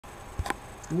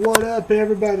What up,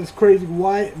 everybody? It's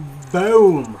CrazyWyatt.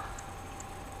 Boom!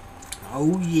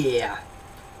 Oh yeah!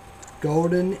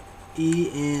 Golden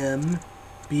EMBLE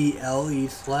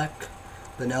Select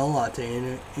Vanilla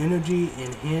Latte Energy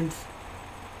Enhanced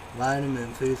Vitamin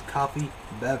Infused Coffee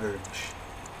Beverage.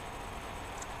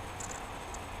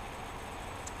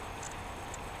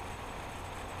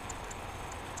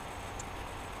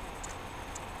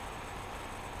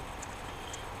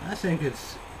 I think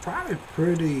it's probably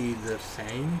pretty the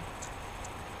same,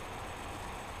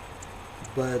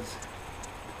 but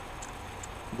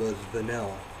it's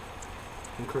vanilla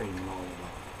and cream and all of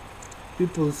that.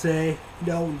 People say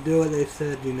don't do it. They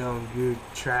said, you know, you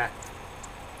track,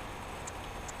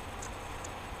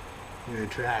 you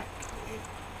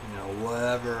know,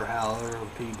 whatever, however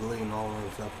people eat and all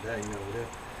that stuff that, you know,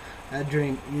 I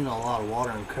drink, you know, a lot of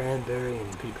water and cranberry,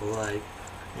 and people like,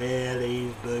 yeah,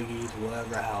 these boogies,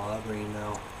 whatever, however, you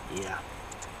know, yeah.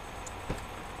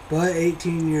 But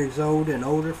 18 years old and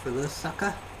older for this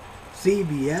sucker.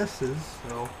 CVS's,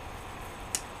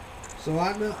 so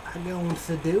I know what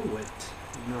to do with.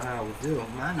 You know how to do.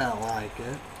 Might not like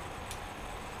it,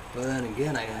 but then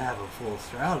again, I have a full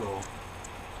throttle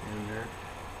in there.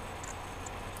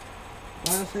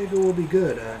 Well, I think it will be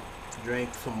good. I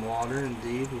drank some water,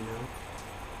 indeed. You know,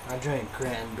 I drank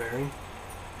cranberry.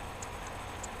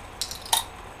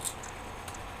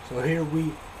 So here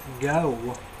we go.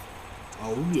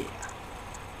 Oh yeah.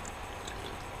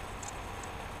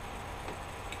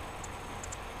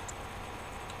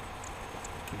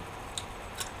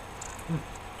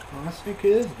 I think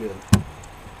it is good.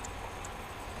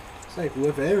 It's like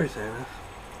with everything.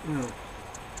 You know,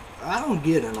 I don't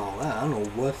get in all that. I don't know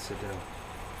what to do.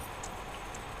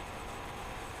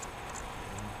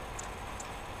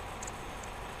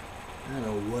 I don't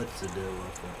know what to do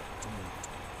with it.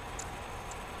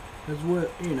 Because what,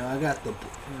 you know, I got the,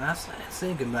 I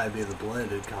think it might be the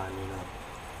blended kind, you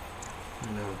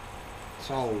know, it's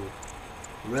all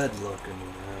red looking, you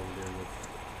know, with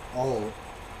all,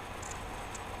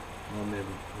 well,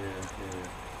 maybe, yeah,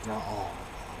 not all.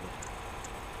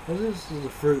 But this is a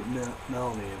fruit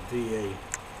melody, a VA,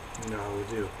 you know how we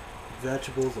do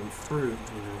vegetables and fruit,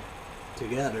 you know,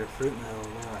 together, fruit melody,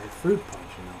 like fruit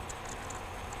punch, you know.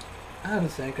 I don't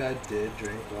think I did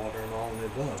drink water and all the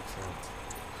above, so.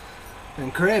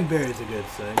 And cranberry's a good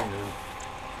thing, you know.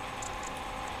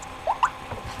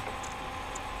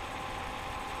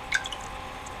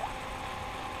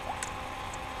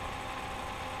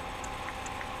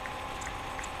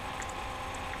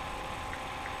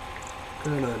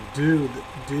 Gonna do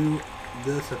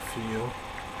this a few.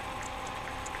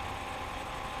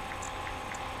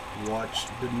 Watch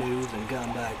the news and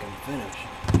come back and finish.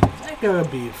 I think it'll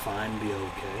be fine, be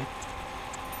okay.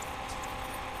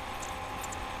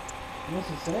 What's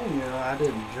the saying? You know, I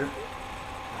didn't drink.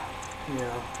 You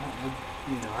know,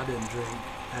 I didn't drink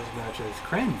as much as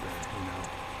cranberry. You know,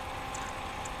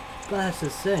 but that's the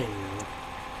saying. You know,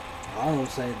 I don't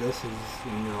say this is,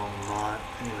 you know, not,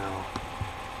 you know.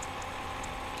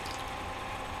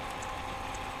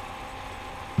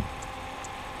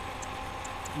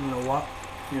 You know what?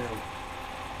 You know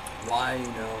why?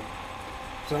 You know.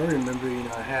 So I remember, you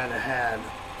know, I had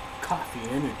coffee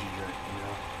energy drink. You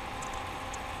know.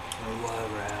 Or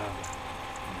whatever happened.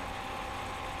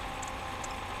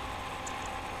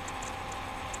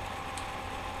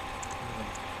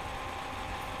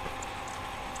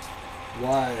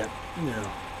 Why, you know,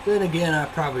 then again, I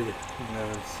probably, you know,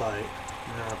 it's like,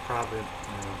 you know, I probably, you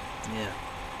know, yeah,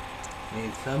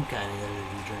 need some kind of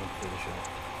energy drink for the show.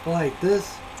 But like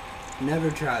this,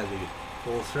 never tried the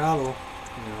full throttle,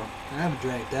 you know, I haven't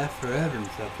drank that forever and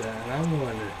stuff like that, and I'm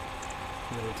going to,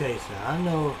 you know, taste it. I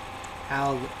know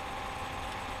how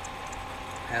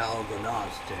the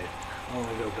NOS taste. I want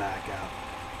to go back out,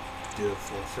 do a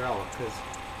full throttle, because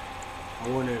I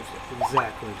wonder if it's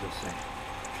exactly the same.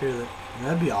 Sure,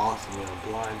 that'd be awesome, you know,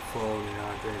 blindfold, you know, I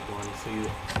drink one and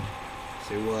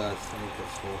see what I think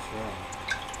is full throttle.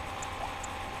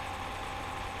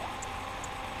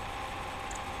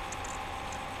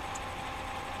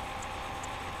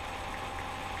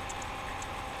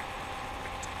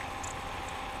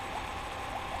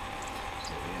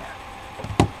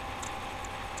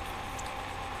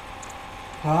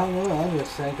 I don't know, I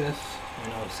just think this, you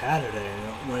know, Saturday, you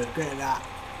know, when it's getting out.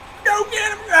 Go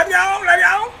get him, let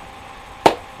go!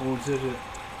 Or is it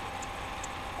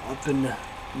up in the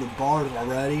bars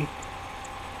already?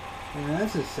 And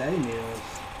that's the same, you know,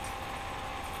 it's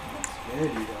not scary,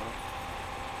 though.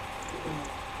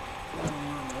 I don't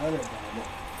know the other Bible.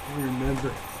 I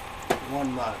remember one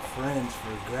of my friends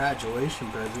for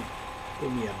graduation present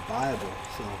gave me a Bible,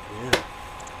 so yeah.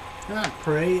 And I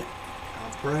pray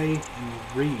pray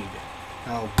and read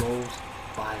out of those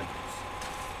Bibles.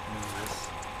 You know, that's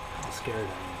how scared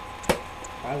I am.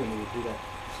 Why would we do that?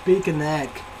 Speaking of that,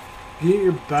 get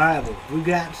your Bible. We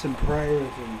got some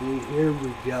prayers indeed. Here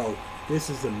we go. This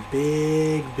is some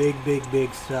big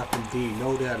stuff indeed.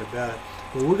 No doubt about it.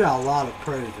 But we got a lot of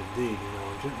prayers indeed,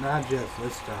 you know. Not just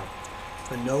this stuff.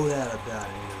 But no doubt about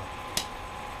it, you know.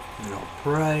 You know,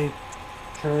 pray,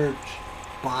 church,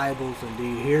 Bibles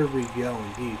indeed. Here we go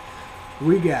indeed.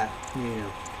 We got, you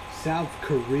know, South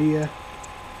Korea,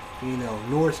 you know,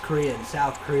 North Korea and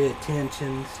South Korea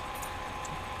tensions.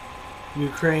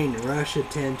 Ukraine and Russia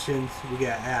tensions. We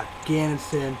got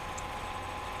Afghanistan,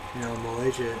 you know,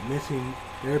 Malaysia missing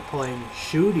airplane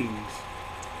shootings.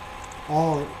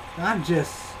 All, not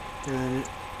just in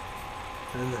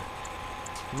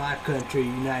my country,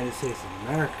 United States of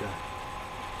America,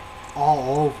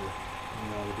 all over, you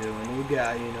know, doing. We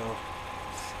got, you know,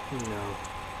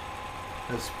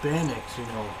 Hispanics, you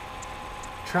know,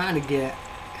 trying to get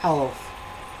out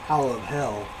of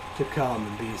hell to come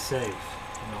and be safe,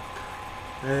 you know.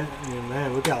 And,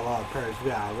 man, we got a lot of prayers.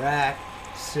 We got Iraq,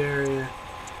 Syria,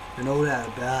 and all that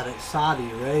about it.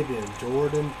 Saudi Arabia and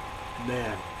Jordan,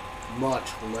 man,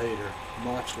 much later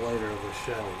of the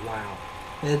show. Wow,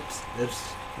 it's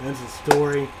a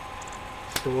story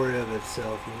of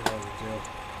itself, you know.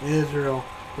 Israel,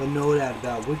 but no doubt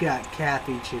about it. We got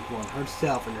Kathy Chick One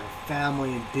herself and her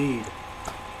family indeed.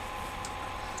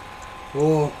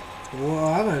 Well,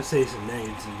 I'm gonna say some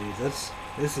names indeed. This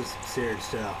is some serious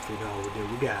stuff, you know.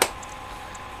 We got,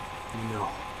 you know,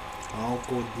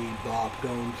 Uncle D Bob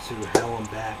going to hell and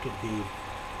back indeed.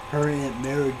 Her Aunt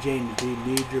Mary Jane indeed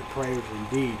need your prayers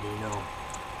indeed, you know.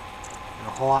 In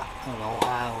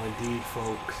Ohio indeed,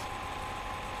 folks.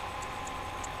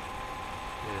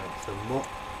 You know, some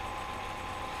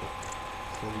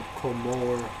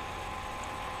Comore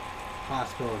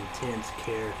hospital intense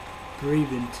care,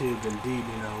 breathing tube indeed,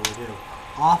 you know, we do.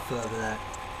 Off of that,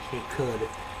 she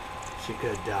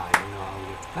could die, you know.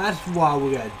 That's why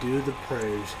we gotta do the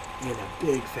prayers in a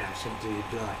big fashion, dude.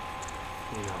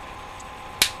 You know.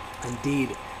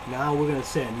 Indeed. Now we're gonna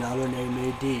say another name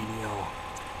indeed, you know.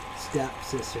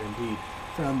 Stepsister indeed.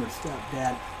 From her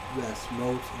stepdad, Russ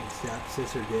Moats, and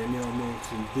stepsister Danielle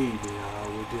Moats indeed, you know how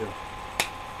we do.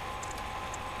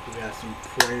 We got some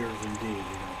prayers indeed,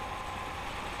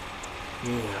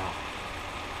 you know.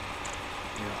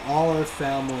 You know, all our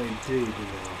family indeed, you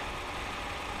know.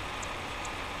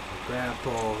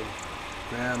 Grandpa,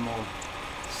 grandma,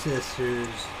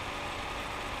 sisters,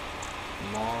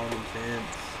 moms,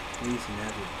 aunts, niece and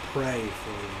nephew, pray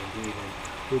for them indeed. And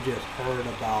we just heard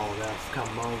about all that.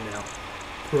 Come on now.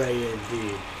 Pray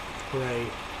indeed. Pray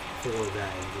for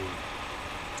that indeed.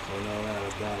 So know that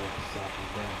about it. Stop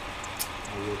it down.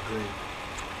 I will drink.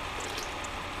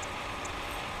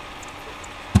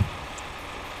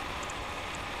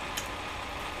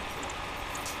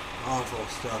 Awful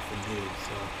stuff indeed,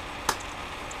 so.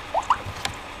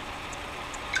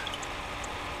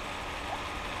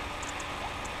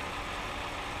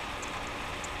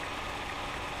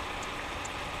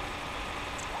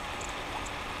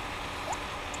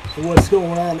 So what's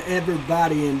going on,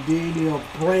 everybody? Indeed, you know,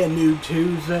 brand new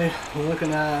Tuesday.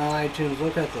 Looking at iTunes,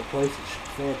 look at the PlayStation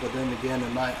 4, but then again,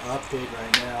 it might update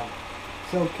right now.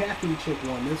 So Kathy Chick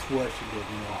One, this was she did,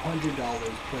 you know, $100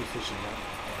 PlayStation 1.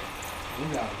 We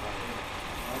got it right here.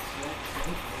 That's it. I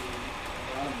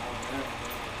got them on there.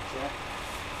 Check.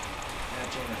 Gotta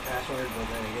change my password, but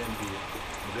then again, be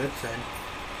a good thing.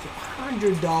 So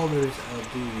 $100 of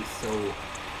these. So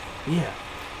yeah,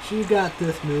 she got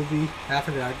this movie,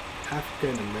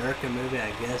 African American movie,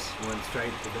 I guess, went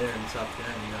straight to there and stuff like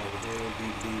that. You know, we do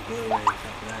DVD, Blu-ray, and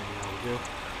stuff like that. You know, we do.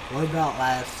 What about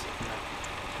last?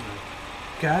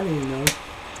 Kind of, you know,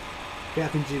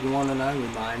 Captain G1 and I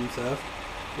reminds us.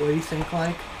 What do you think,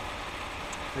 like?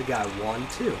 I got 1,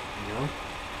 2, you know?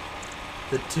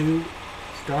 The two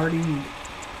starting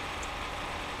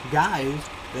guys,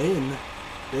 they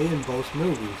in both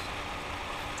movies.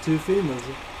 Two females.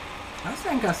 I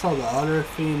think I saw the other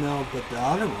female, but the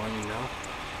other one, you know.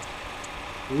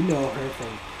 We know her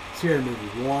from Scary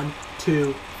Movie 1,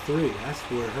 2, 3. That's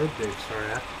where her big star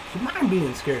at. She might be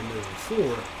in Scary Movie 4.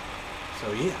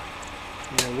 So yeah.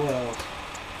 Yeah, what else?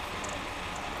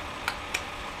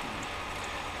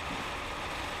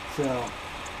 So,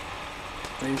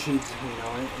 and she's, you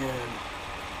know, and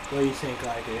what do you think,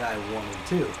 like, a guy 1 and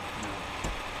 2, you know?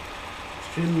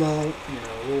 She loved, you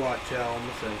know, we'll watch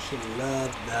Elms, and she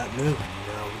loved that movie,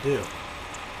 you know, we do.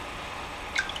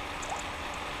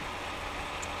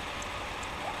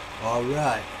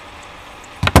 Alright.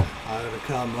 I gotta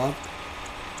come up,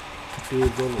 do a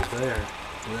little there.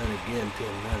 And then again,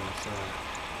 10 minutes, a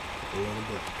little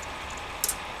bit.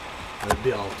 It'll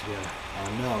be all together. Oh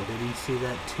no, did he see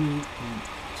that 2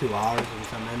 hours and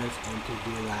some minutes?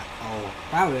 MTD like, oh,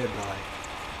 probably like,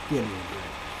 give me a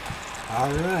break.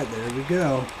 Alright, there we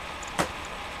go.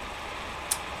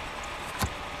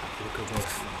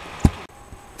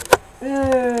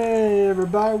 Hey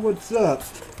everybody, what's up?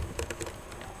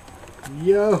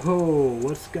 Yo,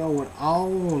 what's going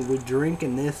on? We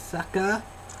drinking this sucker?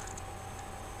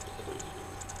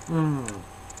 I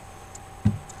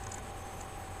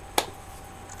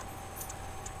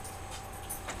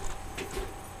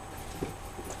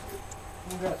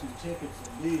got some tickets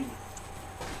indeed.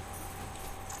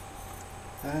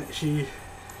 She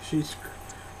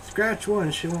scratched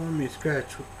one. She wanted me to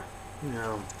scratch,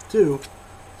 2.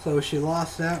 So she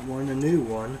lost that one, a new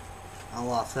one. I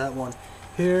lost that one.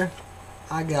 Here,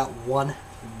 I got $1.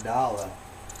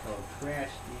 So crash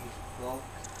these folks.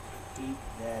 Eat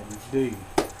that dude.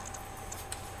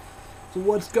 So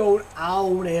what's going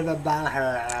on, everybody?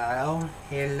 Hello.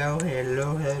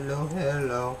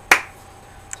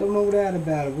 So no doubt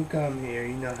about it, we come here,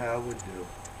 you know how we do.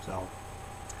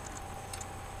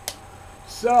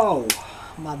 So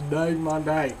my day.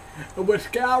 With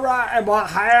Flora in my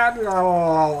hand, you know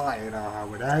how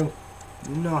we do.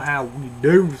 You know how we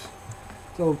do.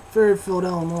 So Fairfield,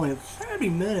 Illinois, 30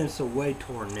 minutes away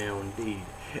toward now, indeed.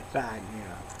 It's like,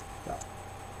 so.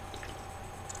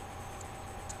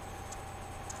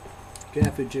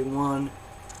 Cafe J1.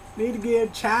 Need to get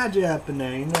a charger up in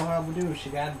there. You know how we do. She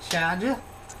got a charger.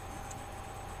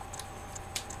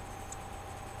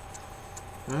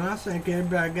 And I think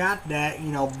everybody got that,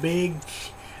 big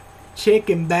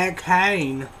chicken back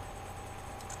hang.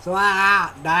 So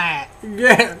I got that.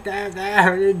 Yeah,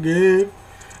 good.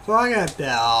 So I got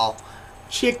that all.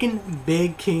 Chicken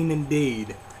big king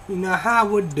indeed. You know how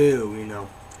we do,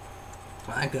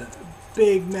 Like a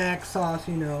Big Mac sauce,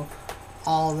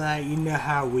 all that. You know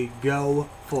how we go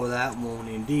for that one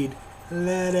indeed.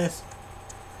 Lettuce,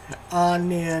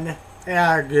 onion,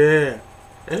 yeah, good.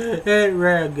 It's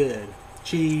real good.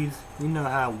 Cheese, you know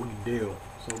how we do.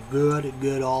 So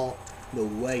good all the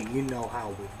way. You know how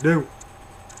we do.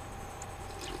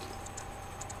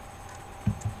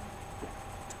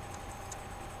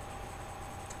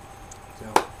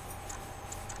 So,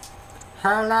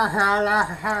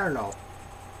 hello.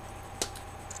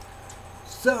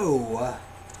 So,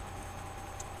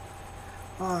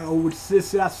 what's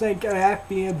this? I think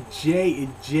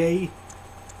FBMJ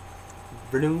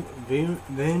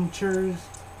Ventures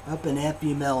up in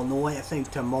Emblem, Illinois. I think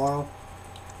tomorrow.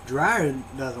 Dryer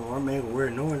doesn't work, make a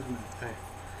weird noise.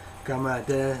 Come right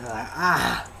there,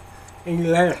 like, and he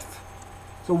left.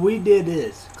 So we did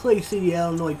this. Clay City,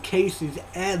 Illinois, Casey's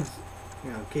as,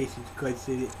 Casey's Clay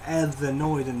City as the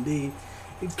noise indeed.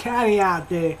 It's kinda out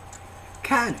there,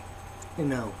 kinda,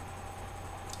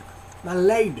 my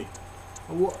lady,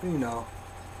 not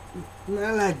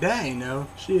like that,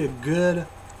 she a good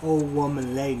old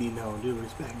woman lady, due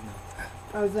respect,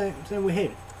 I was saying we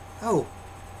hate it. Oh,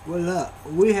 well,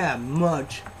 we have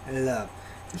much love.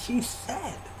 And she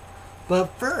said,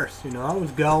 but first, I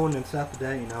was going and stuff like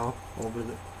that, over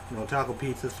the, taco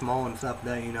pizza, small and stuff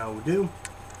like that, we do.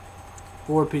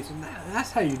 4 pieces.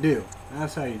 That's how you do.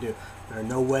 That's how you do. There's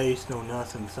no waste, no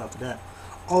nothing, stuff like that.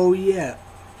 Oh yeah,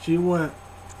 she went.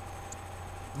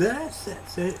 That's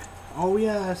it. Oh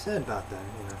yeah, I said about that,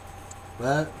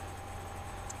 But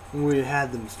we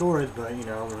had them stories, but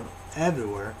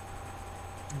everywhere.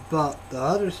 But the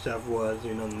other stuff was,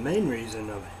 the main reason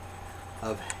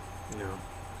of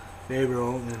neighbor,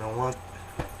 want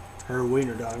her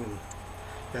wiener dog and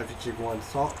after she wanted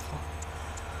salt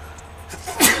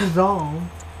zone,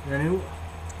 and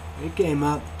it came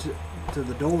up to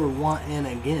the door wanting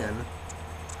again.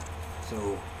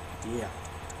 So yeah,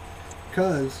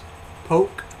 cause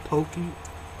pokey,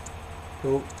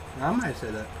 I might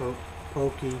say that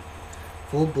pokey,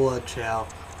 full blood chow,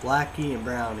 Blackie and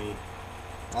Brownie,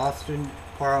 Austin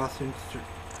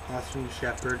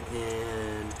Shepherd,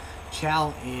 and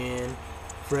Chow and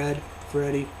Fred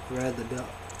the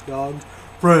dog,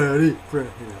 Freddy,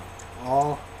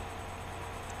 all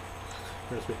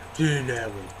didn't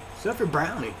have him. Except for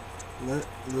Brownie,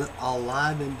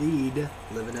 alive indeed,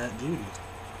 living at Judy's.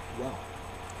 Wow.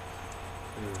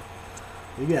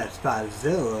 We got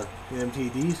Spyzilla,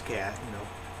 MTDs cat,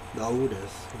 the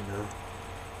oldest,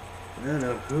 I don't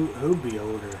know who'd be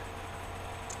older.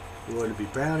 Would it be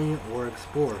Brownie or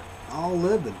Explorer? All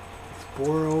living.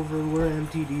 Explorer over where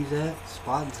MTD's at.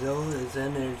 Spotzilla is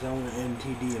in his own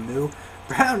MTD and Moo.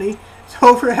 Brownie is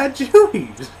over at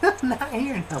Judy's. Not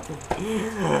here no.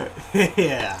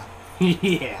 Yeah.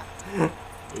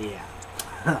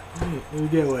 You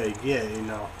get what you get, you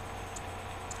know.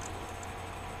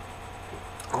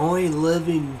 Only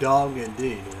living dog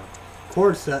indeed, you know. Of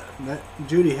course,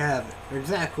 Judy have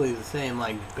exactly the same,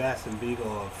 like, Basset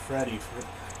Beagle of Freddy,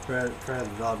 Fred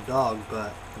the dog,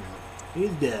 but, you know,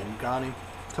 he's dead. Connie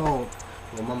told,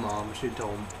 well, my mom, she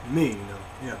told me, you know,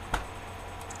 yeah.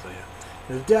 So, yeah,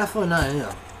 it's definitely not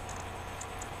him.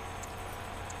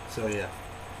 So, yeah,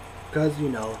 because, you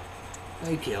know,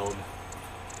 they killed,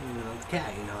 you know, the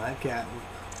cat, you know, that cat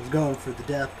was going for the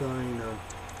death gun, you know,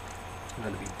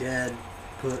 going to be dead,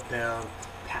 put down,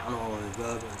 pound all his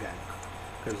bugs,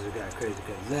 because it got crazy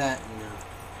because of that, you know,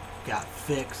 got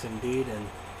fixed indeed, and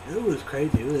it was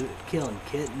crazy. It was killing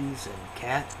kittens and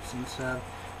cats and stuff.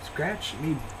 Scratched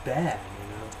me bad, you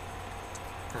know.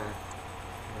 Huh.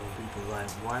 You know, people like,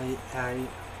 why,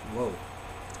 whoa.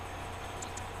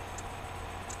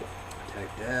 Attack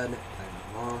dad, attack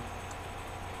my mom.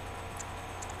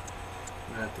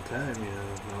 And at the time, you know,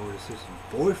 my older sister's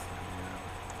boyfriend, you know,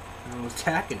 and was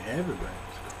attacking everybody.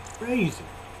 It was crazy.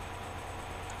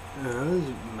 You know, it was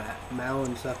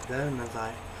mowing stuff like that, and I was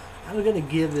like, I was gonna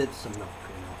give it some milk,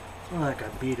 you know. It's not like I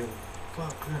beat it.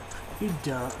 Fuck her. You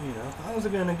dumb, you know. I was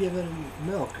gonna give it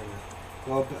milk, and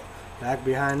go back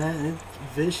behind that, and it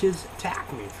vicious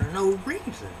attacked me for no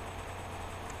reason.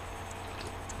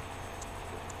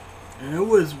 And it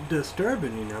was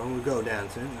disturbing, you know. We go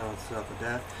downstairs and stuff like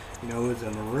that. You know, it was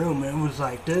in a room, and it was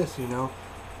like this, you know.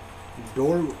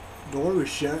 The door was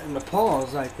shut, and the paw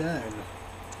was like that. And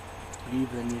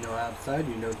even, you know, outside,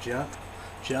 you know,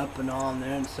 jumping on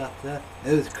there and stuff like that.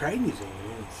 It was crazy.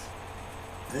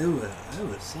 It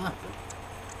was something.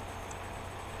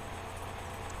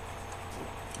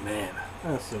 Man,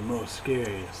 that's the most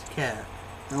scariest cat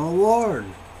in the world.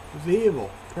 It's evil,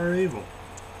 pure evil.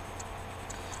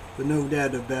 But no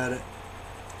doubt about it,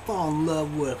 fall in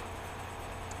love with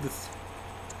the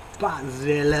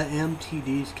Spotzilla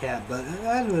MTDs cat, but as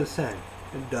I was saying,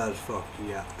 it does fuck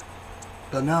you up.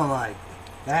 But not like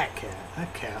that cat.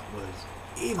 That cat was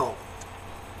evil.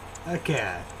 That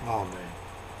cat, oh man.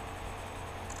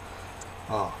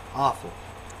 Oh, awful.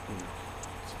 You know,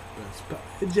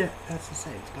 that's the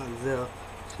same. Spotzilla,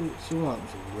 she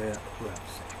wants some rough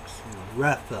sex. You know,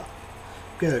 rough up.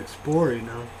 Good explorer, you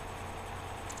know.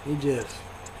 He just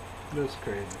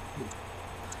crazy.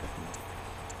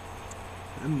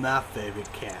 They're my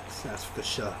favorite cats, that's for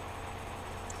sure.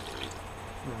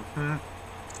 And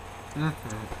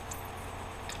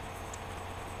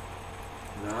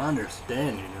I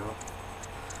understand, you know.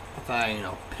 If I, you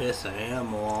know, piss an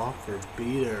animal off or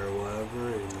beat her or whatever,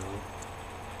 you know.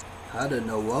 I didn't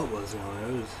know what was going on.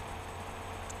 It was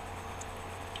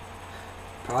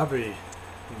probably,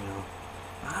 you know,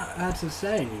 that's the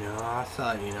saying, you know. I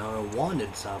thought, you know, it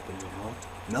wanted something, you know,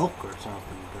 milk or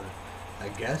something, but I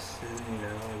guess, you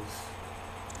know, it's,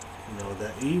 you know,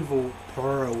 the evil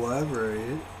purr or whatever,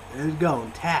 it's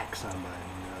going to attack somebody,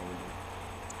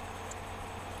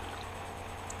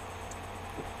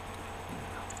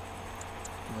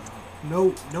 you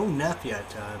know. No nephew at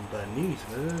the time, but niece.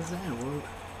 What was saying? Well,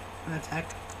 I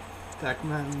attacked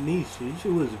my niece. She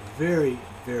was very,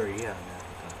 very young at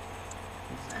the time.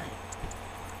 Insane.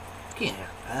 Can't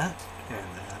have that. Can't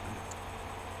have that.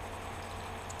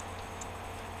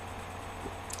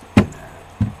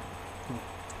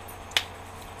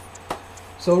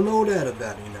 So no doubt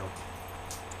about it, you know.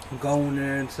 Going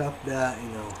there and stuff like that, you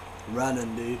know.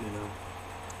 Running, dude, you know.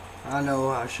 I know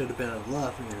I should have been in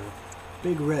love, you know.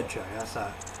 Big red truck. I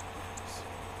thought,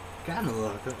 kind of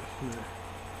look.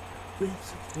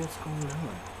 What's going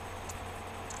on?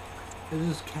 Is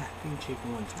this Captain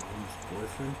Chicken One's mom's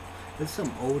boyfriend? It's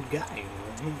some old guy, you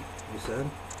know. He said,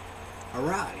 a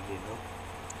ride, you know.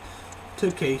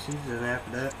 Took cases, and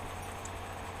after that,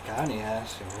 Connie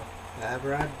asked, you know, I have a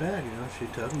ride back, you know. She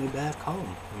took me back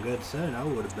home. And good said, I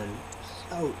would have been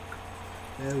soaked.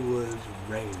 It was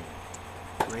raining.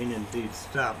 Rain indeed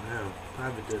stopped now.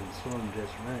 Probably didn't swim,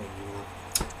 just rain, you know.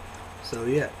 So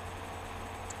yeah.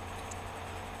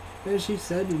 Then she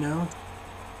said, you know,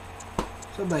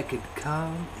 somebody could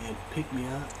come and pick me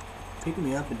up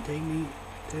and take me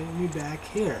back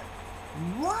here.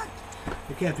 What?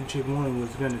 The Captain Chick One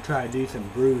was gonna try to do some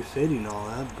Bruce City and all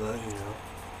that, but you know,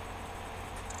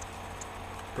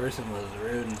 person was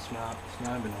rude and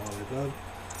sniping all the above,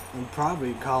 and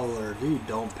probably caller D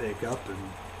don't pick up and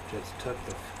just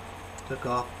took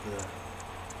off the,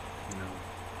 you know,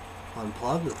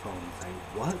 unplugged the phone and say,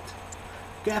 what?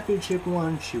 Captain Chick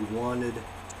One, she wanted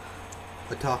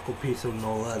a taco piece of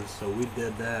no lettuce, so we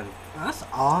did that. That's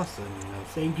awesome, you know.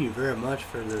 Thank you very much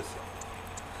for this.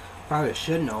 Probably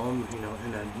should know him, you know,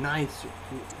 in a nice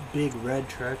big red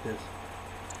truck that's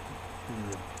you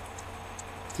know,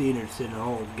 senior citizen,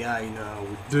 old guy, you know, I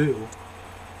would do, you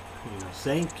know,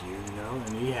 thank you, you know,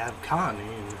 and you have Connie,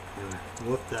 and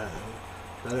what the,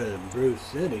 better than Bruce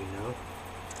City, you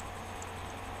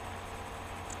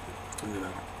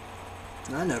know.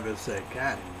 I never said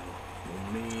Connie,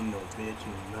 no mean, no bitch,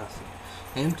 no nothing.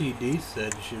 MTDs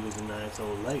said she was a nice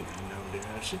old lady, you know, dude.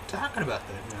 She's talking about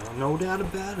that now, no doubt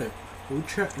about it. We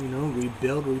try, you know,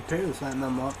 rebuild, repair, it's like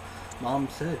my mom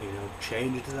said, you know,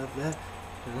 change it like that.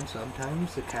 You know,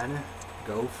 sometimes they kind of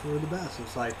go for the best.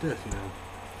 It's like this, you know,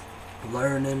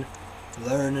 learning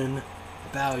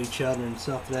about each other and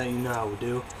stuff that, you know how we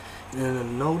do.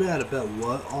 And no doubt about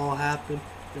what all happened,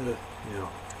 you know, a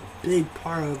big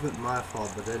part of it my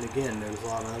fault, but then again, there's a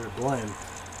lot of other blame.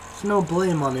 There's no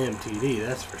blame on the MTD,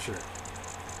 that's for sure.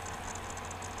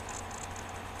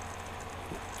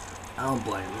 I don't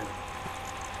blame them.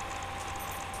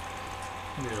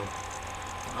 You know,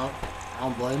 I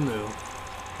don't blame them.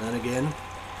 Then again,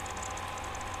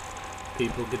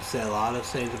 people could say a lot of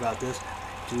things about this. I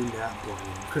do not blame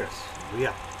Chris.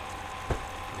 Yeah.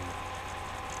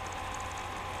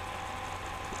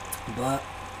 But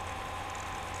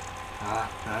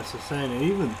that's the same.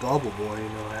 Even Bubble Boy, you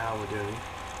know how we do.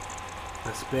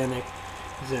 Hispanic.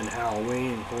 He's in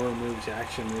Halloween, horror movies,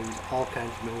 action movies, all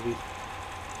kinds of movies.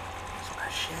 It's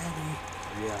machete.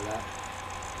 Yeah, that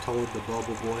told the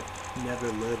Bubble Boy, never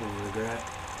live in regret.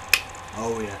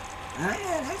 Oh yeah.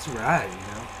 Yeah, that's right, you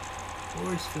know.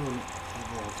 Worst film of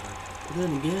all time. But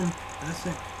then again, that's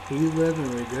it. He live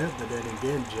in regret, but then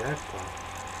again, jackpot.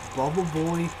 Bubble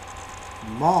Boy,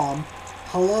 mom,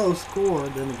 hello, score.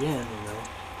 Then again, you know,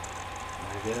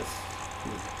 I guess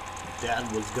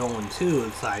dad was going too.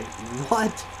 It's like,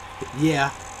 what?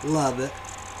 Yeah, love it,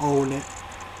 own it.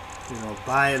 You know,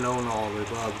 buy and own all the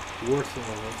above. Worse than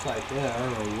it's like, yeah, I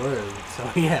don't know where. So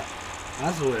yeah,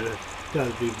 that's what it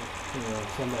does be. You know,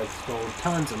 somebody stole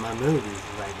tons of my movies.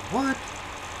 Like, what?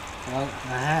 I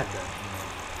had that, you know.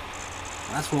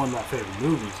 That's one of my favorite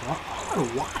movies. I want to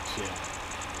watch it.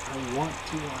 I want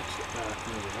to watch it.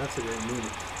 That's a great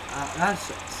movie.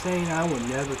 That's saying I would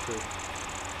never live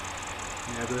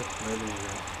in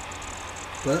that.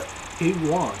 But he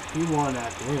won. He won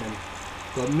at the end.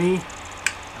 But me,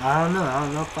 I don't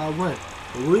know if I win.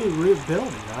 But we're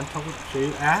building. I told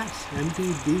you, ask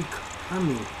MTD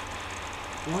coming.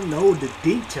 I want to know the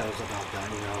details about that,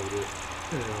 you know,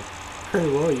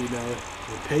 pretty well, you know,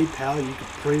 with PayPal, you can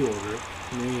pre-order it.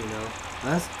 I mean, you know,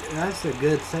 that's a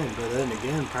good thing, but then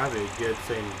again, probably a good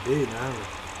thing to do, you know.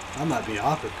 I might be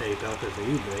off of PayPal because of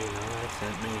eBay, you know, they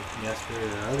sent me yesterday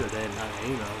or the other day, not an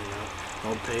email, you know,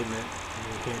 no payment,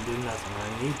 you can't do nothing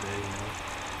on eBay, you know.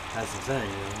 That's the thing,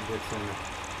 you know, good thing that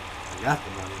I got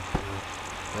the money, you know.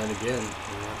 Then again,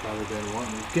 you know, I probably didn't want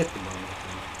to get the money,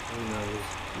 you know. Who knows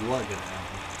what gonna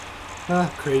happen.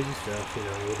 Crazy stuff, you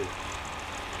know, it is.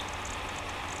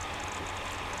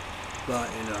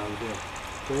 But, you know, we do.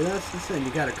 But that's the thing,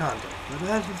 you gotta contact. But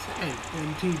that's the thing,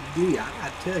 MTD, I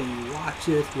gotta tell you, watch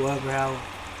this,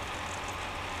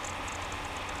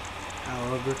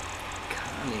 however,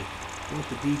 Connie, want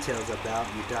the details about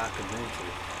your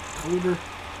documentary. Told her you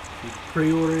can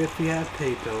pre-order if you have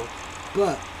PayPal,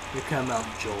 but it come out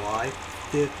July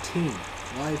 15th.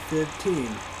 July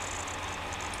 15th.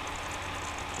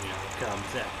 You know, it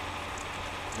comes out.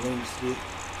 Links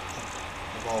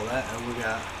of all that, and we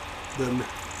got the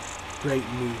great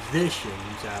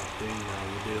musicians out there, you know,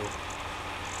 we do.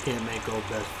 Can't make old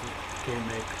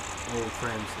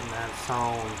friends, and that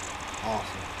song,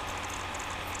 awesome.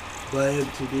 But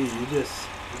MTD, you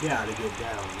gotta get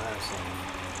down with that song, you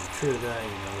know. True that,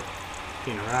 you know,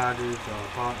 King Rogers, our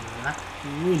partner,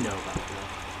 we know about that.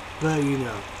 But, you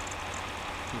know,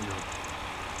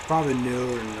 probably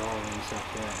newer and all and stuff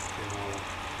like that, you know.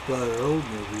 But old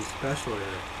movies, especially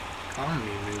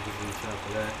comedy movies and stuff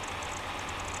like that,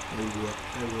 it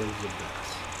was the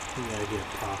best. You gotta give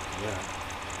props to that.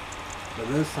 But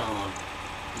this song,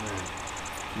 man,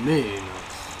 me, you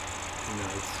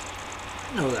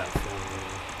know, that film,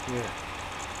 yeah.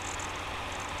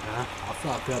 I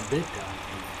fucked up big time.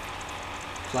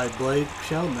 It's like Blake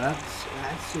Shelton,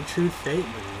 that's a true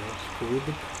statement, you know.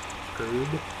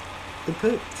 Screwed the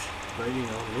pooch. But, you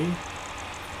know, me,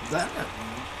 that,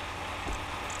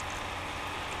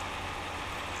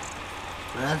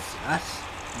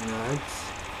 you know,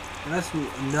 that's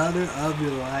another of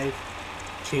your life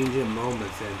changing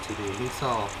moments MTD. He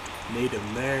saw Native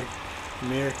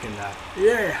American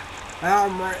yeah,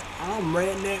 I'm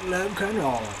redneck love country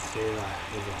all he's like,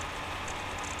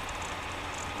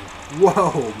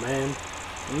 whoa, man.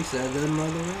 He said them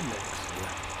other rednecks.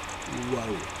 Yeah.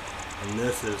 Whoa. And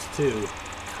this is too,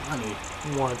 Connie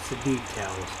wants the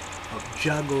details of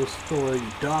juggle story,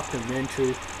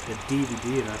 documentary, the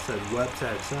DVD, and I said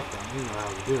website or something. You know how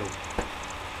we do.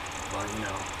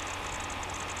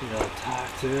 But talk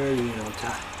to her, we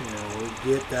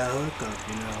get that hookup,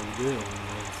 you know how we do,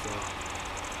 so.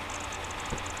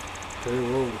 Pretty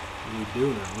well, we do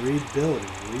now.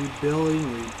 Rebuilding,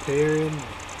 repairing,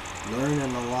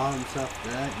 learning a lot and stuff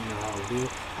like that, you know how we do.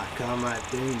 I come right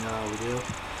there, you know how we do.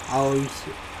 I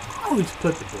always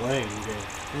put the blame there.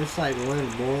 It's like Lynn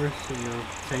Morris,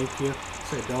 thank you.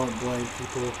 Say don't blame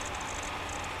people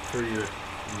for your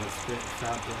mistakes.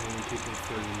 Stop blaming people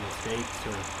for your mistakes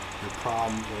or your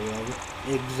problems or whatever.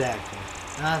 Exactly.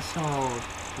 That's all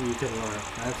you can learn.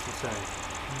 That's the same.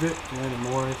 Lynn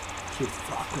Morris, she's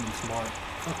fucking smart.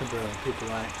 Fucking brilliant. People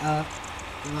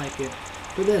like it.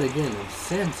 But then again, it's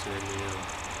censored,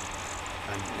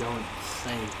 I don't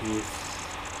think he's,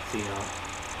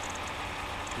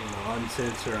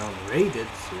 uncensored, unrated,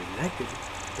 so negative.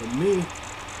 But me,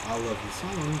 I love the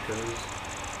song because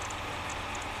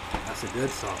that's a good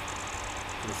song.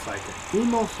 It's like an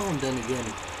emo song, then again,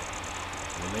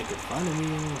 they're making fun of me,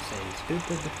 saying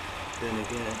stupid. Then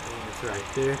again, it's right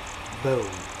there.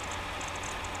 Boom.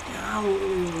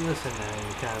 Listen, man,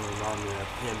 you kind of remind me of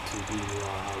MTDs,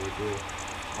 how we do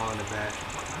on the back and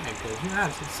crying, because you're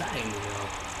not society,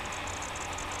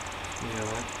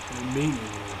 meaning,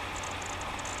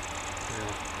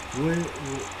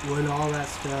 with all that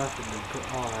stuff and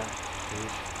all that,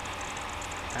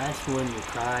 that's when you're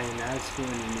crying, that's when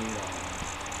you need all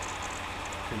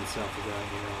that and stuff like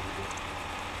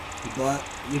that, but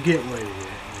you get what you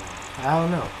get, I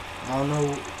don't know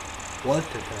what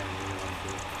to turn,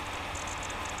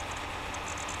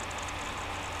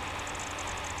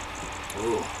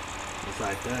 Ooh, it's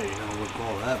like that, with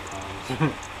all that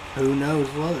problems. Who knows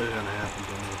what is going to happen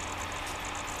to me.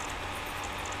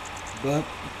 But,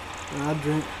 I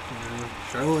drink,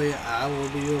 surely I will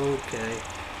be okay.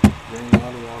 Drink a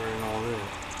lot of water and all this.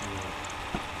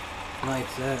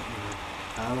 Like that,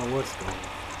 I don't know what's going on.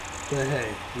 But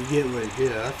hey, you get what you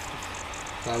get.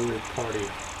 That's why we party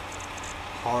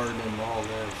hard and all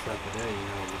that stuff today, we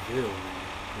do. It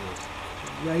was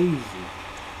crazy.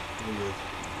 It was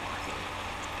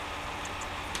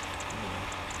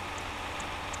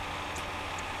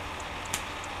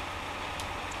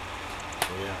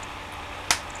yeah.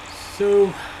 So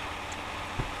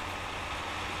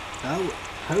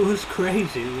that was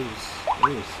crazy. It was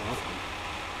something.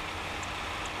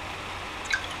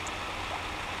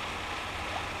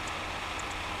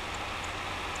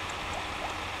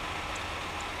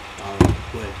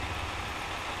 Wait.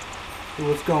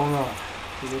 What's going on?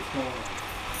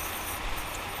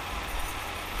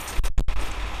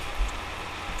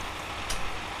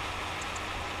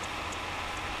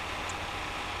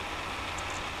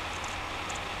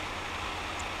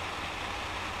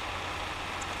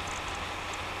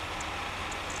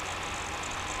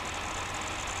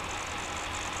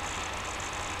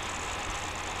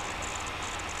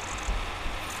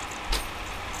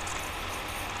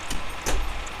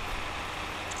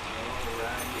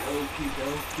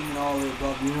 And all the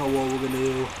above, you know what we're gonna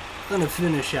do. Gonna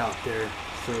finish out there.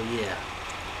 So yeah,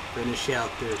 finish out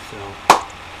there. So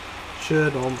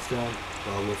should almost done,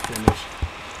 but we'll finish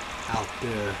out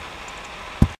there.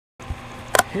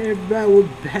 Hey everybody, we're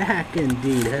back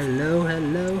indeed. Hello.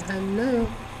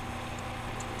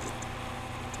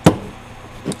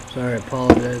 Sorry, I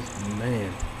apologize.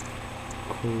 Man,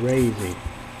 crazy.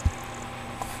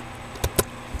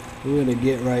 We're gonna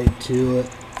get right to it.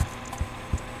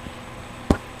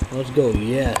 Let's go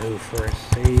Yahoo first,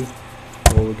 see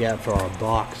what we got for our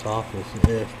box office,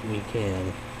 if we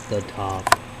can, the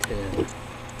top 10.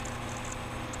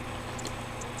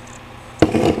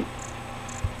 Let's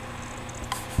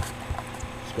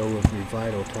go with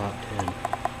Revital top 10.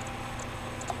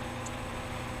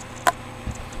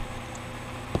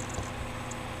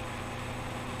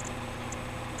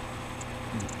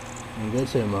 And good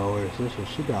to my orders, listen,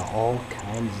 she got all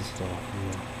kinds of stuff,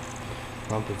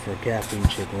 Pumping for caffeine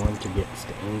chick 1 to get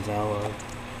stains out of.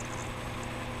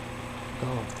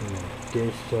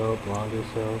 Dish soap, laundry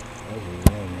soap. Those are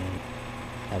good, man.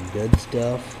 Have good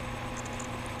stuff.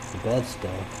 The bad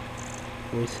stuff.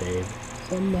 We save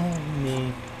some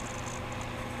money.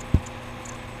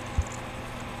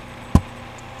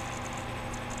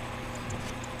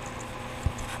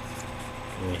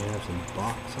 We have some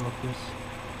box office.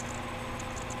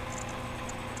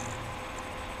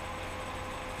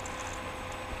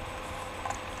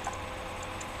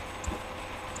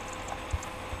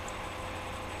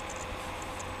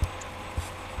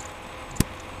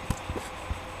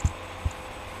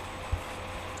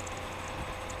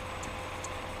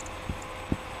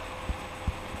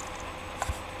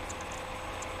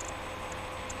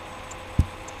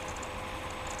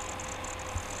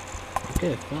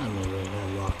 Okay, finally we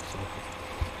have locked something.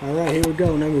 Alright, here we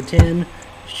go. Number 10,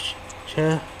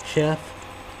 Chef.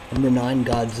 Number 9,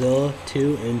 Godzilla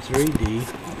 2 in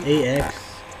 3D. 8,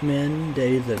 X-Men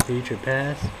Days of Future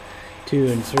Past 2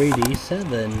 in 3D.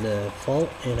 7, The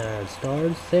Fault in Our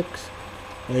Stars. 6,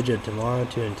 Edge of Tomorrow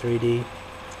 2 in 3D.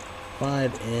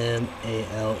 5,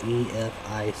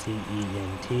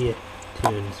 Maleficent 2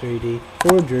 in 3D.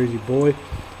 4, Jersey Boy.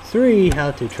 3,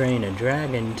 How to Train a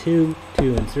Dragon 2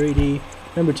 in 3D.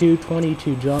 Number 2,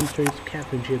 22 Jump Streets.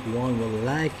 Captain Chip 1 will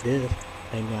like this.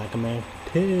 Think like a man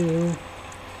 2.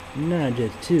 Not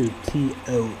just 2,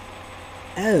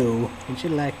 T-O-O. And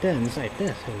shit like that. And it's like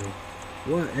this.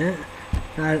 What?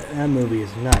 That movie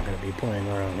is not going to be playing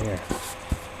around here.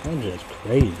 I'm just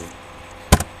crazy.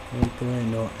 Don't play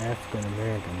no African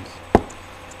Americans.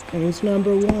 And it's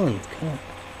number 1.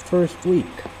 First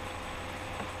week.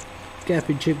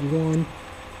 Captain Chick 1.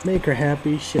 Make her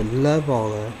happy. Should love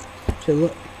all that. Should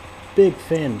look. Big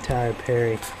fan of Tyler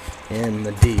Perry and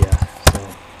Medea. So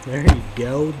there you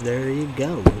go. There you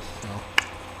go. So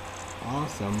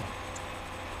awesome.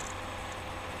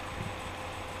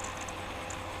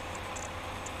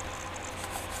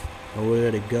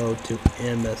 We're going to go to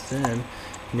MSN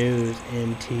News.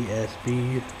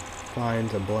 NTSB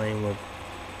finds a blame with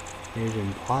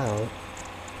Asian pilot.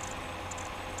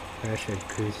 Pressure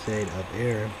crusade up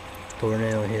air.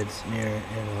 Tornado hits near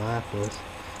Annapolis.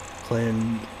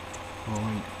 Claimed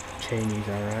on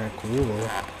Chinese-Iraq war.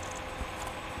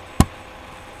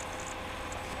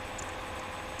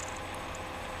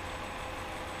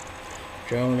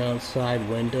 Drone outside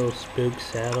window. Spook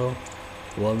saddle.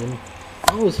 Woman.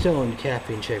 I was telling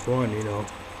Captain Chick 1, you know,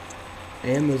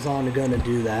 Amazon are gonna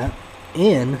do that,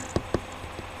 and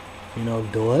you know,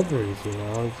 deliveries, you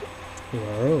know,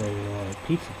 early, you know, like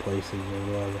pizza places or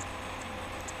whatever.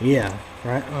 Yeah,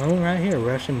 right. Oh, right here,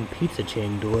 Russian pizza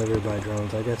chain delivered by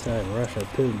drones. I guess that in Russia,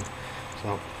 Putin.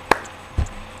 So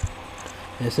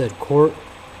it said court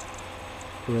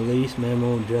release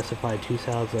memo justify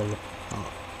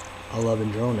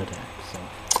 2011 drone attack.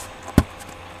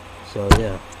 So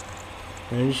yeah.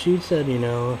 And she said, you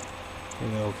know,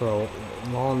 for a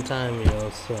long time, you know,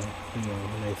 so, you know,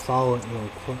 when they saw it,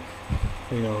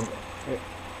 you know,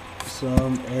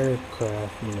 some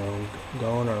aircraft, you know,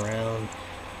 going around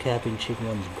Captain Chick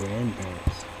 1's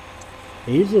grandparents.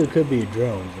 It usually could be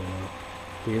drones,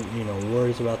 you know,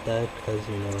 worries about that because,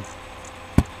 you know,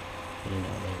 the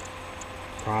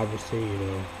privacy, you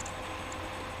know,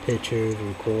 pictures,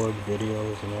 record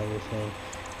videos and everything,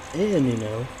 and, you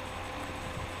know,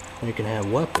 they can have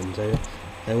weapons.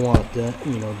 They want the,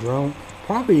 you know, drone.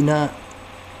 Probably not,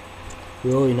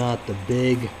 really not the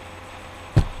big.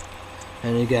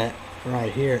 And you got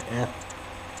right here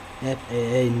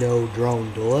FAA no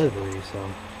drone delivery. So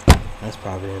that's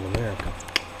probably in America.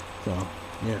 So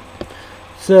yeah.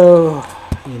 So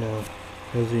you know,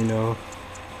 as you know,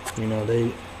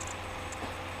 they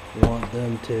want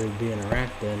them to be in Iraq.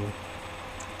 Then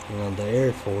you know the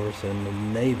Air Force and the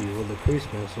Navy with the cruise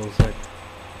missiles like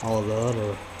all the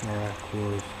other Iraq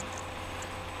wars.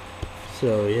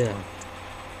 So yeah,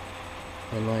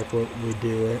 and like what we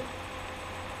do it,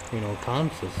 you know,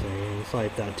 constantly. It's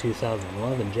like that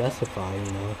 2011 Justify,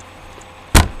 you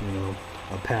know,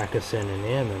 a Pakistan and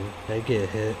Yemen, they get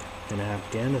hit in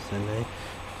Afghanistan.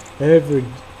 They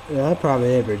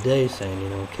probably every day saying, you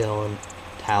know, killing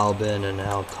Taliban and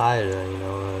Al Qaeda, you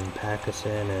know, in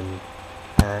Pakistan and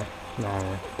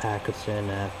Pakistan,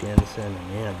 Afghanistan,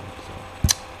 and Yemen. So.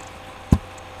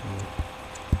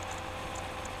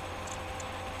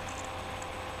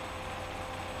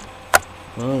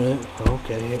 Well,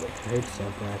 okay, here's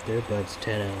something right there, but it's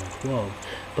 10 out of 12.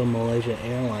 But Malaysia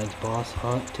Airlines boss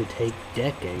hunt to take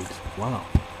decades. Wow.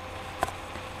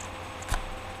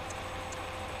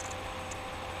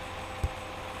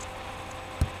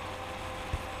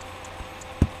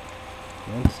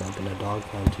 That's something a dog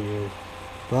found 2 years.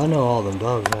 But I know all them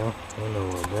dogs now. I know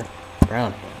where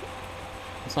Brown at.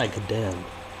 It's like a den.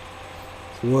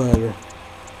 It's whatever.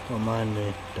 Don't mind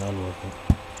me. Done with it.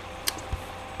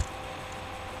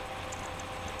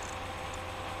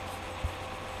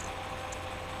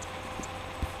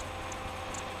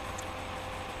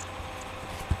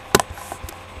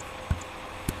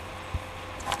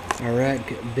 Iraq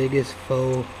biggest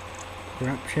foe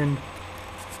corruption.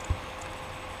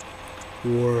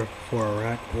 War for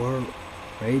Iraq war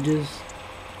rages.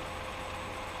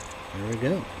 There we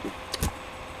go.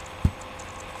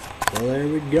 Well, there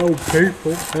we go,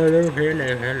 people. Hello,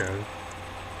 hello, hello.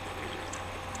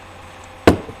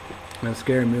 Now,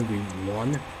 Scary Movie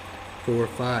 1, 4,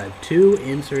 5, 2,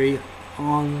 and 3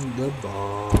 on the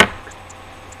box.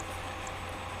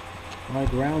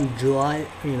 like around July,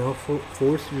 you know,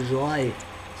 4th of July,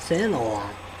 Santa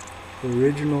lot, the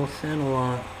original Santa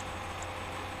lot.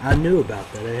 I knew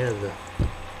about that. They had the,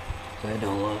 they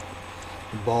don't let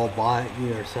the ball bite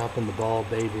you or something, the ball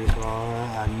babies and all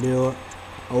that. I knew it.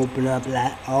 Open up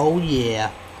that, oh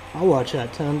yeah. I watched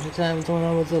that tons of times when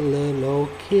I was a little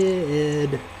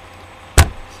kid.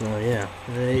 So yeah,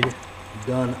 they'd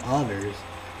done others.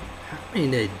 How many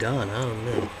they done? I don't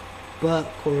know. But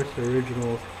of course the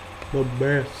original's the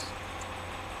best.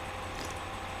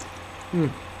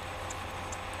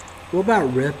 What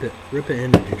about Rip It? Rip It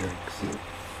energy drinks.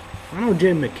 I know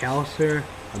Jim McAllister,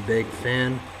 a big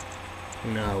fan.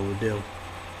 You know, would do.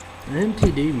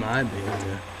 MTD might be, you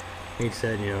know. He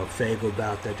said, you know, Fagel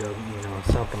about that joke, you know,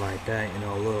 something like that, you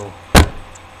know, a little,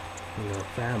 you know,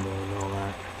 family and all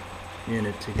that in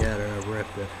it together. I Rip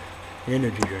It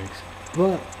energy drinks.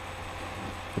 But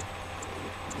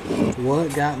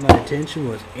what got my attention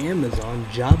was Amazon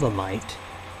Javamite.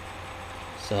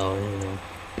 So, you know,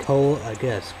 cola, I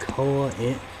guess, cola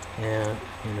and,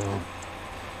 you know,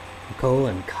 cola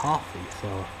and coffee.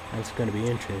 So, that's going to be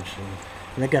interesting.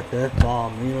 And I got the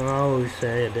F-bomb. You know, I always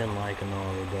say I didn't like an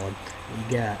all but you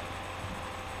got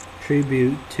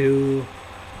tribute to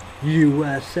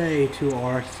USA, to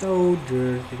our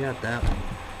soldiers. You got that one.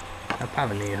 I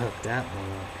probably need to hook that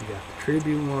one up. You got the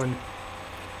tribute one,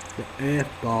 the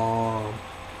F-bomb,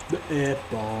 the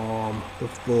F-bomb, the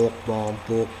fuck bomb,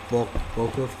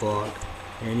 fuck,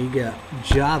 and you got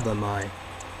Javamite.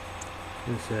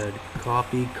 It said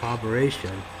coffee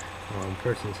collaboration.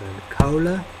 Person said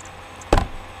cola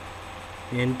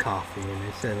and coffee, and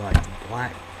they said like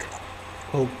black,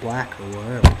 Coke black or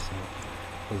whatever. So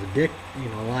I was a dick, you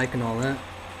know, liking all that.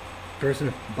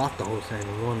 Person bought the whole thing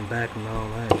and won back and all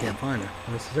that. I can't find her.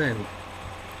 That's the thing.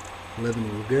 Living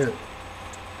real good.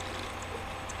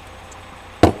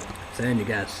 Saying you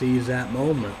gotta seize that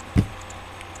moment.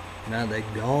 Now they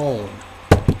gone.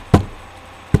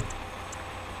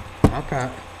 I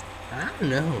don't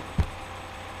know.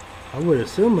 I would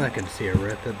assume I could see a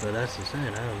Rip It, but that's the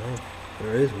thing. I don't know.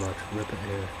 There is much Rip It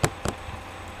here.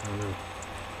 I don't know.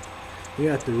 You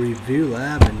got the Review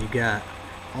Lab, and you got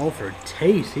all for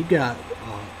taste. He got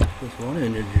this one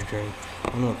energy drink.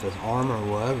 I don't know if it's Armor or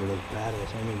whatever, the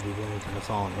baddest energy drink I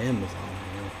saw on Amazon.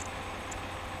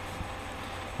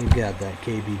 You got that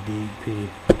KBDP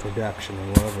production or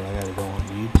whatever. I gotta go on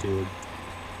YouTube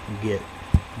and get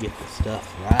the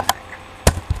stuff right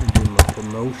and do my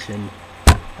promotion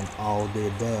and all the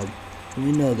above.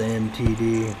 You know the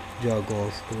MTD, Juggalo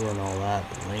Store and all that,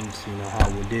 the links, you know how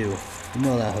we do. You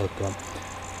know that hookup.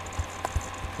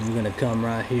 And we're gonna come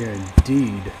right here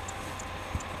indeed.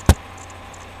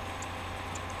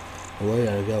 We're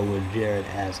gonna go with Jared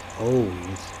as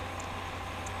always.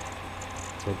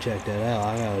 So check that out.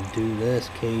 I gotta do this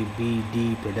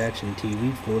KBD Production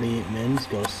TV 48 minutes.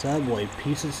 Go Subway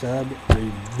Pizza Sub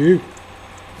review.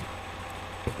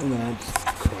 And that's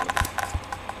cool.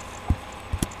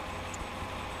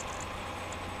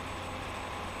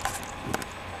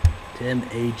 Tim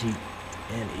AGNE.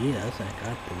 That's like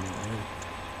I put it in.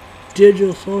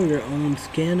 Digital Soul, your own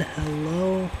skin.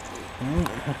 Hello.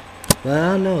 But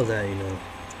I know that, you know.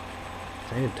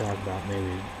 I can talk about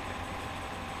maybe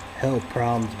health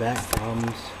problems, back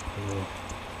problems, you know,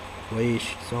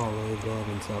 waist, saw low glove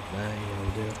and stuff like that, you know,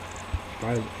 do.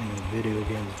 Probably, you know, video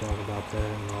games talk about that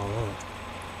and all that.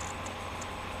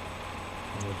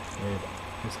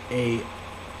 It's A-R-M-A.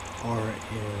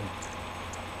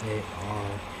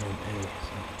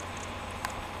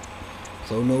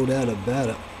 So no doubt about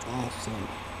it. Awesome.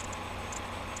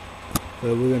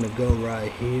 But we're gonna go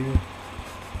right here.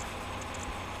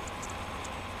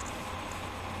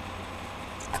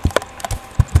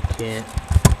 Can't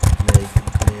make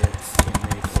this, can't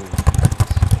make old.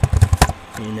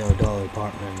 You know Dolly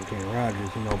Parton and Kenny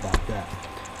Rogers, you know about that.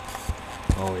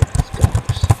 Oh yeah, it's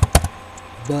colors.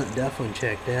 But definitely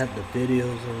check that, the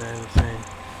videos and everything.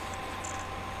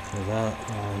 Cause I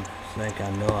think I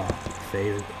know I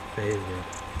favorite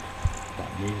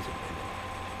that music video.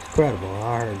 It's incredible.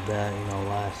 I heard that, you know,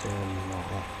 last year and all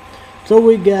that. So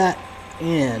we got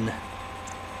in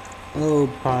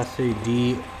Posse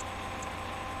D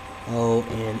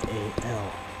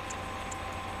O-N-A-L.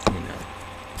 You know,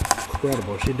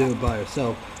 incredible. She do it by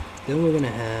herself. Then we're gonna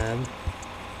have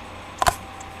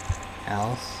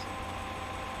House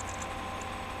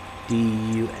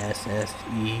D-U-S-S-E-A-U-L-T.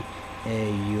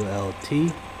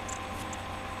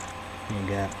 You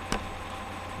got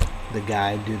the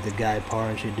guy do the guy part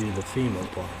and she do the female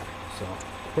part. So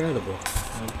incredible.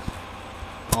 That's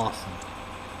awesome.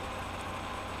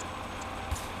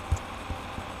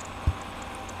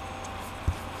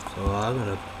 So I'm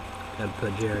gonna Gotta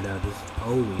put Jared out as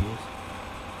always.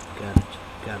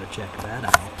 Gotta check that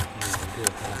out. You know,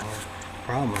 good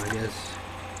problem, I guess.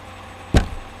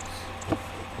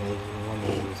 Was one of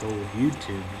those old YouTubes,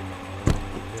 you know.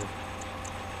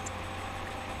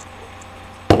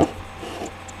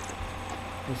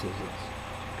 What is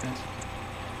this?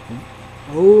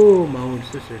 Oh, my own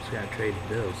sister's got traded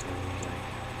bills, so I was like,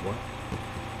 what?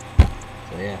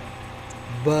 So yeah.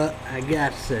 But I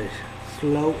got to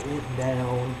slow it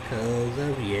down because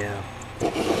of, yeah.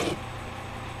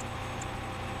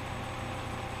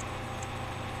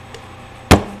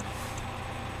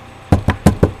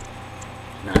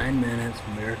 Minutes,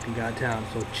 American Got Talent,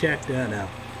 so check that out.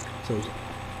 So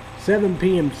 7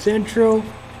 p.m. Central,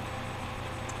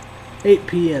 8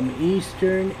 p.m.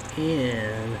 Eastern,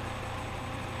 and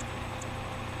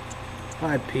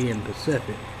 5 p.m.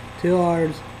 Pacific. 2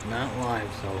 hours, not live,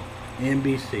 so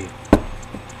NBC.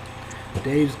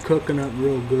 Dave's cooking up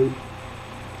real good.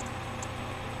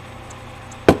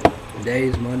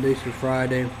 Days Mondays through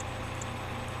Friday.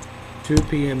 2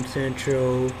 p.m.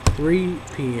 Central, 3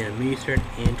 p.m. Eastern,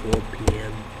 and 12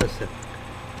 p.m. Pacific.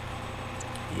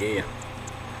 Yeah.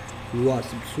 We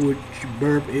watched some Switch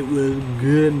Burp. It was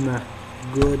good, man.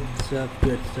 Good stuff.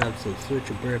 So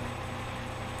Switch Burp.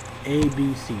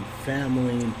 ABC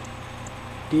Family.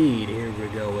 Indeed. Here we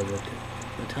go with it.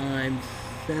 The time,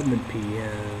 7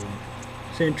 p.m.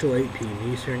 Central, 8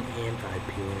 p.m. Eastern, and 5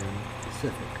 p.m.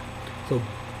 Pacific. So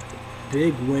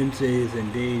big Wednesdays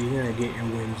indeed. You're gonna get your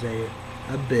Wednesday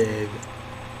a big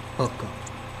hookup.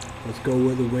 Let's go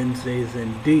with the Wednesdays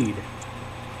indeed.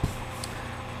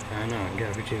 I know, you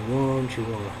got what you want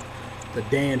the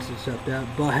dance and stuff that,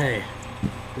 but hey,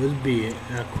 let's be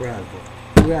incredible.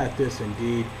 We got this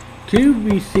indeed.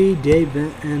 QVC Dave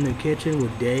in the Kitchen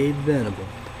with Dave Venable.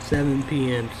 7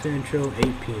 p.m. Central,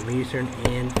 8 p.m. Eastern,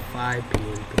 and 5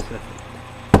 p.m. Pacific.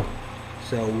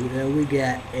 So then we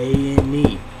got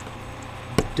A&E.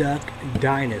 Duck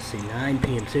Dynasty, 9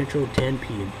 p.m. Central, 10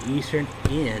 p.m. Eastern,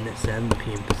 and 7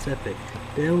 p.m. Pacific.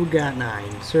 Then we got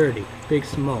 9:30, Big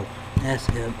Smoke,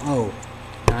 SMO,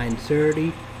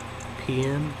 9:30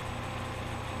 p.m.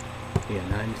 Yeah,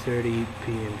 9:30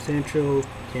 p.m. Central,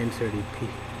 10:30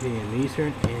 p.m.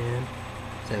 Eastern, and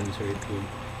 7:30 p.m.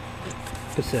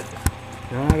 Pacific.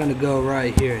 Now I'm gonna go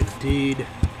right here. Indeed,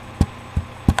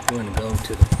 I'm gonna go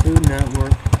to the Food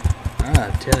Network. I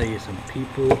gotta tell you, some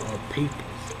people are peoples.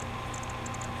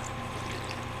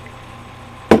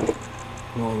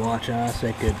 Well, watch out. I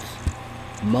think it's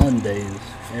Mondays,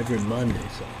 every Monday,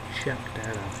 so check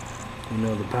that out. You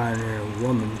know, the Pioneer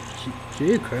woman,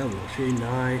 she incredible. She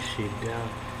nice, she down.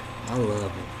 I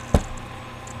love her.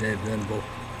 Dave Venable,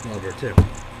 love her too.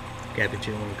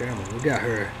 Cappuccino and Grandma. We got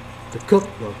her the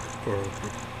cookbook for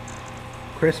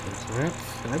Christmas.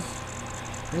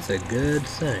 That's a good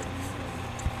thing.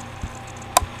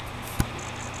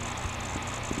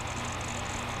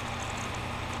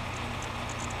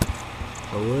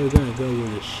 So we're gonna go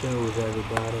with the shows,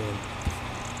 everybody. And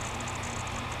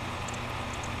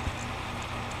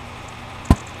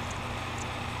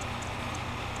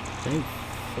I think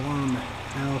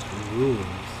Farmhouse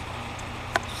Rules.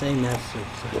 Saying that's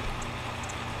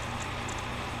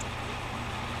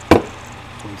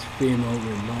this female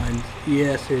reminds.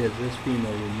 Yes, it is. This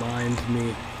female reminds me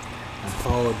of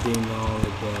Paula Dean all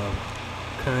above.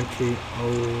 Country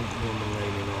old woman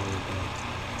lady all above.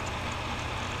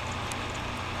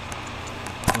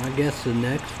 I guess the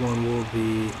next one will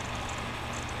be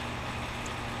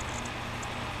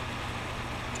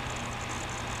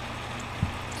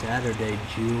Saturday,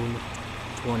 June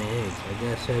 28th. I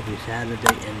guess every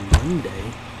Saturday and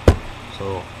Monday.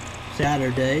 So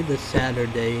Saturday, this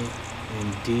Saturday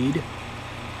indeed.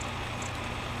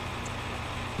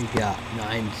 You got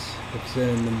 9, it's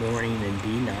in the morning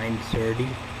indeed, 9:30.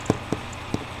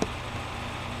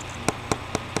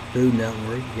 Food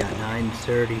Network, you got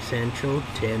 9:30 Central,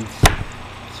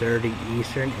 10:30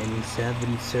 Eastern, and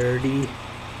 7:30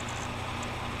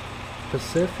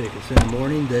 Pacific. It's in the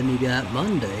morning. Then you got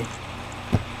Monday,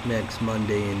 next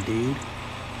Monday indeed,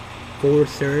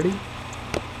 4:30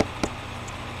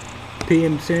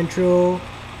 p.m. Central,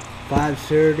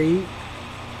 5:30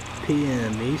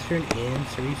 p.m. Eastern, and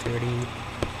 3:30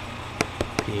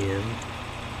 p.m.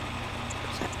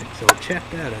 Pacific. So check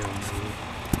that out, man.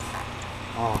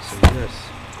 Awesome, just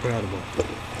incredible.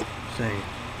 Same.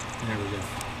 There we go.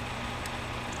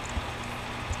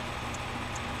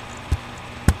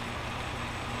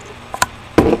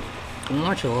 I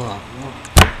watch a lot.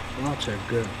 Lots are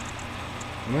good.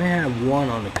 I might have one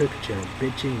on the cooking channel,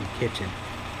 Bitchin' Kitchen.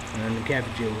 And the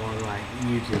cappuccino one like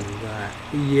YouTube.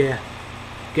 Yeah,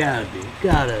 gotta be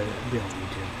on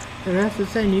YouTube. And that's the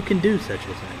thing, you can do such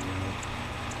a thing, you know.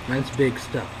 That's big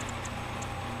stuff.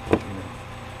 You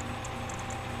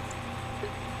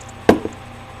know.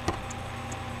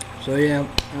 So yeah,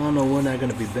 I don't know when I'm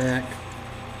gonna be back.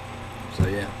 So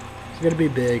yeah, it's gonna be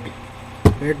big.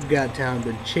 American Got Talent,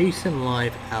 been chasing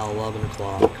life at 11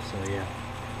 o'clock. So yeah,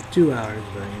 2 hours,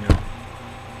 but you know.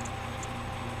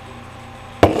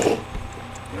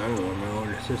 I don't know when my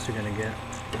older sister gonna get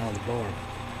out of the bar.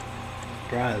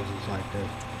 Drives is like this.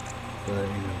 But, you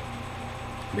know,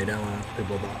 they don't want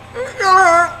people about,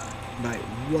 like,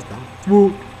 what the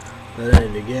whoop? But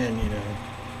then again, you know,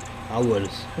 I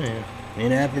was, you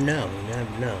never know,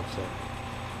 so.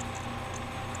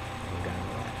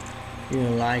 You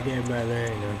know, like everybody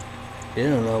there, you know, they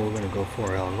don't know we're gonna go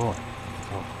for Illinois.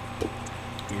 So,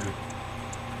 you know.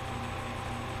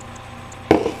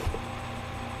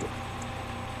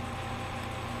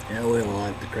 Yeah, we don't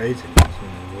like the craziness, you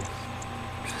know,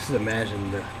 just imagine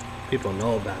the people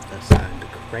know about that side, the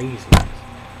craziness.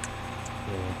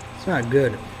 Yeah, it's not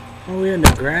good. Oh, we're in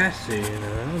the grassy, you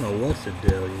know, I don't know what's the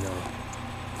deal, you know.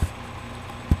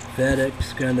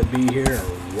 FedEx gonna be here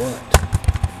or what? You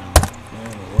know, I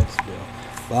don't know what's the deal.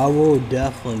 But I will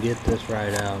definitely get this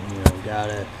right out, you know,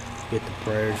 gotta get the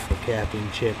prayers for Captain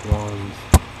Chick Ones,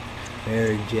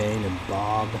 Mary Jane and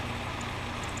Bob.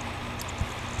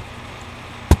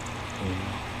 You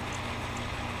know.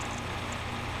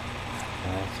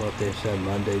 That's what they said,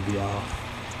 Monday be off.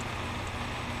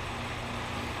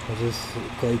 Was this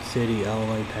Lake City,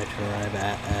 Illinois, Petro arrive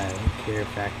at Care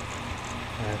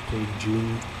Factory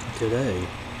June today,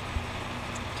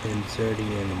 10:30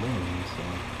 in the morning, so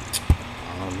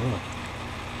I don't know.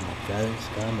 My FedEx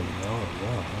coming, no, I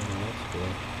don't know, that's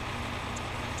good.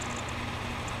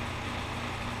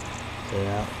 So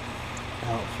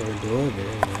out for a delivery,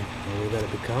 you know, we gotta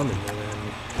be coming, and then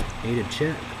need a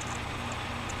check.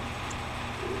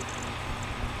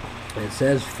 It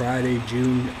says Friday,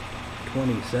 June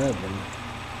 27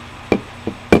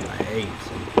 by 8,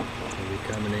 so it'll be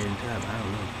coming anytime.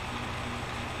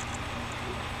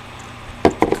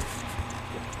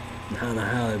 I don't know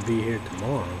how it'd be here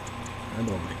tomorrow. That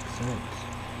don't make sense.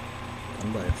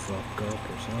 Somebody fuck up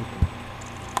or something.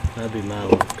 That'd be my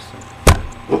luck, so.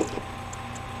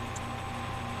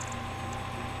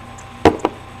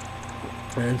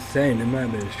 And it's saying it might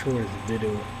be the shortest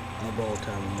video of all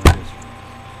time in my history.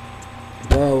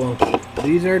 Well,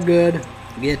 these are good.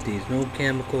 Get these, no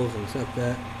chemicals and stuff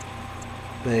that.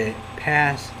 They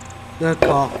pass the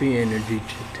coffee energy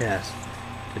test.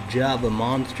 The Java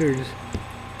Monsters,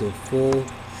 the full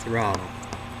throttle.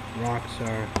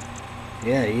 Rockstar.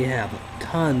 Yeah, you have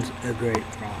tons of great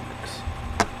products.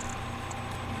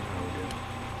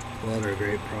 What other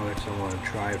great products I want to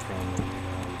try from them, you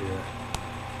know, do it.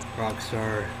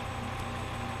 Rockstar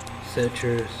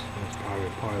Citrus, that's probably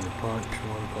part of the punch,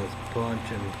 1 plus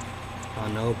punch, and I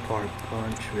know part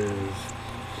punch is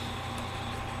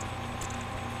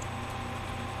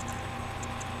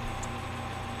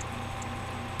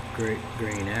great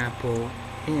green apple.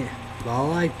 Yeah, but I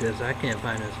like this. I can't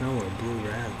find this nowhere. Blue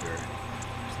raspberry.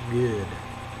 It's good.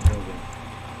 Okay.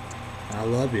 I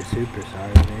love your super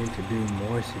sours. I need to do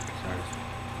more super sours.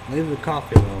 Leave the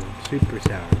coffee alone. Super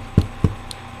sours.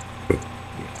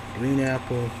 Green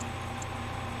apple.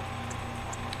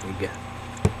 We got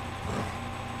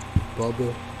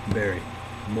bubble berry.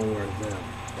 More of them.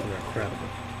 They're incredible.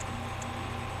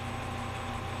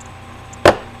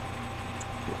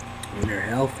 And their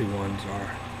healthy ones are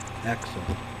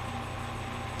excellent.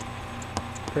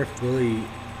 Perfectly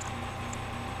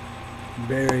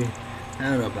berry. I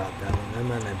don't know about that one. That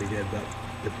might not be good, but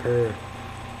the per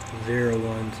zero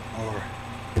ones are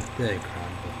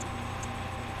incredible.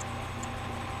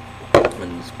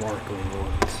 And the sparkling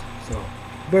ones. So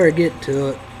better get to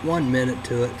it. 1 minute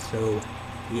to it. So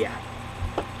yeah.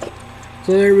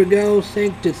 So there we go.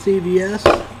 Sync to CVS.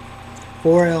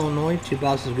 For Illinois,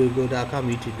 TubeBossesGoogle.com,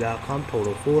 YouTube.com,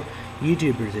 total 4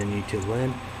 YouTubers in YouTube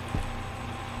land.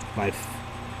 My,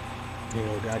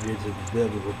 God is a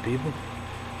biblical people.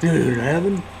 Dude in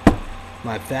heaven.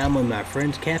 My family, my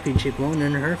friends, Kathy Chick One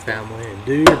and her family, and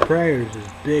do your prayers is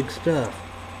big stuff.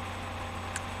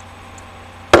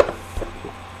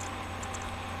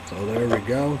 So there we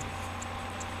go.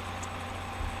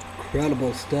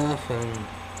 Incredible stuff, and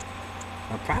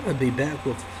I'll probably be back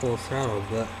with full throttle,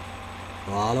 but a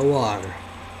lot of water.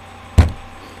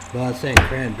 Well, I was saying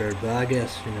cranberry, but I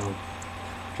guess,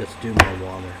 just do more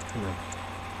water.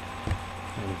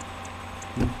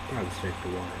 Probably stick to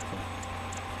water.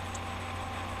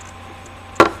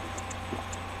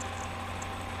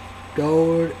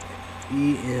 Gold,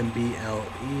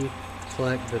 EMBLE,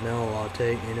 select vanilla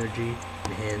latte, energy,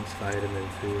 enhanced vitamin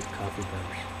food, coffee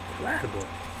powders. Incredible.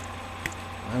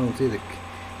 I don't see the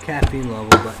caffeine level,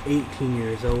 but 18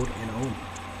 years old and older.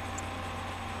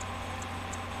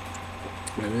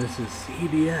 And this is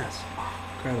CVS. Oh,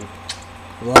 incredible.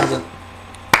 Love it.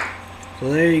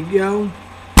 So there you go.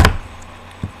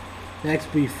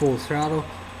 Next be Full Throttle.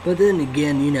 But then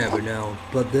again, you never know.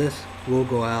 But this will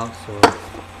go out, so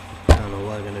I don't know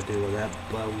what I'm going to do with that.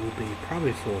 But we'll be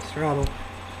probably Full Throttle.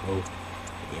 So,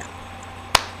 yeah.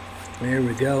 There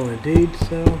we go, indeed.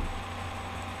 So,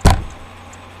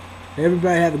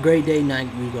 everybody have a great day,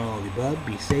 night, week on all the above.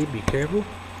 Be safe, be careful.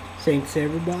 Thanks,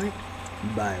 everybody.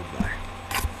 Bye-bye.